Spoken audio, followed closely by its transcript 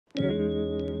So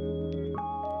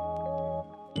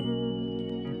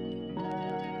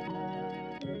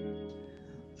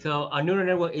a neural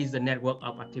network is a network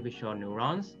of artificial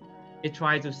neurons. It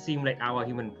tries to simulate our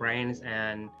human brains,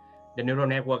 and the neural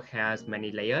network has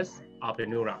many layers of the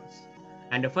neurons.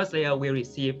 And the first layer will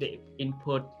receive the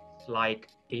input like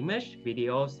image,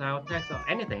 video, sound, text, or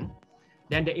anything.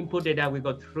 Then the input data will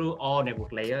go through all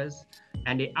network layers,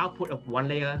 and the output of one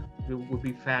layer will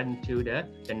be fed into the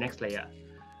next layer.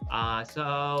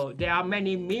 So there are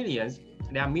millions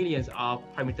of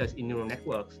parameters in neural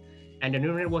networks, and the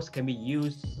neural networks can be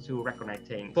used to recognize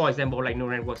things. For example, like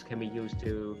neural networks can be used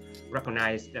to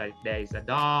recognize that there is a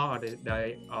dog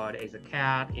or there is a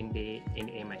cat in the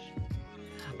image.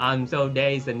 So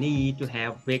there is a need to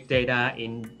have big data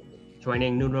in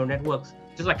training neural networks,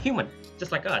 just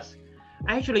like us.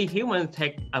 Actually, humans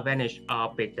take advantage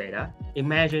of big data.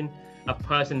 Imagine a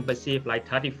person perceives like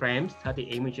 30 frames, 30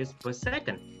 images per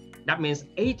second. That means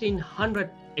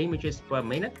 1,800 images per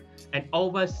minute and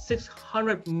over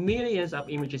 600 millions of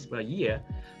images per year.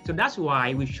 So that's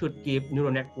why we should give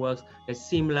neural networks a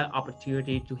similar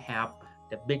opportunity to have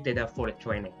the big data for the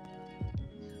training.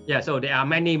 Yeah, so there are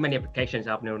many applications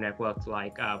of neural networks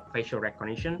like facial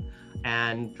recognition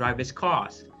and driverless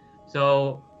cars.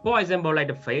 So for example, like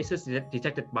the faces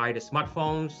detected by the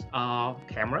smartphone's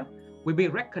camera will be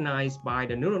recognized by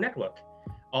the neural network.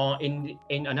 Or in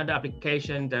another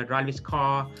application, the driverless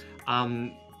car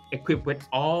equipped with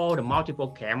all the multiple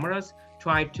cameras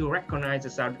try to recognize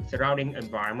the surrounding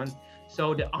environment.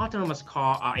 So the autonomous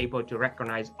car are able to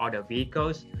recognize other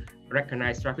vehicles,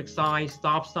 recognize traffic signs,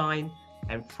 stop sign,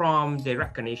 and from the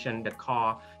recognition, the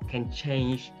car can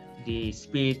change the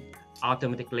speed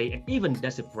automatically and even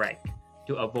does a brake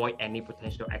to avoid any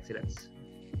potential accidents.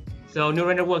 So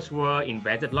neural networks were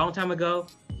invented a long time ago.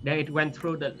 Then it went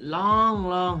through the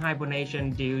long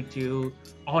hibernation due to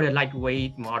all the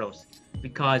lightweight models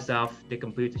because of the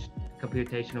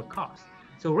computational cost.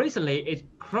 So recently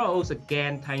it grows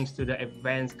again thanks to the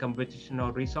advanced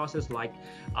computational resources like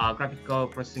graphical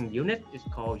processing unit. It's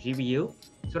called GPU.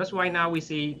 So that's why now we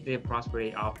see the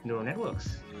prosperity of neural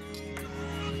networks.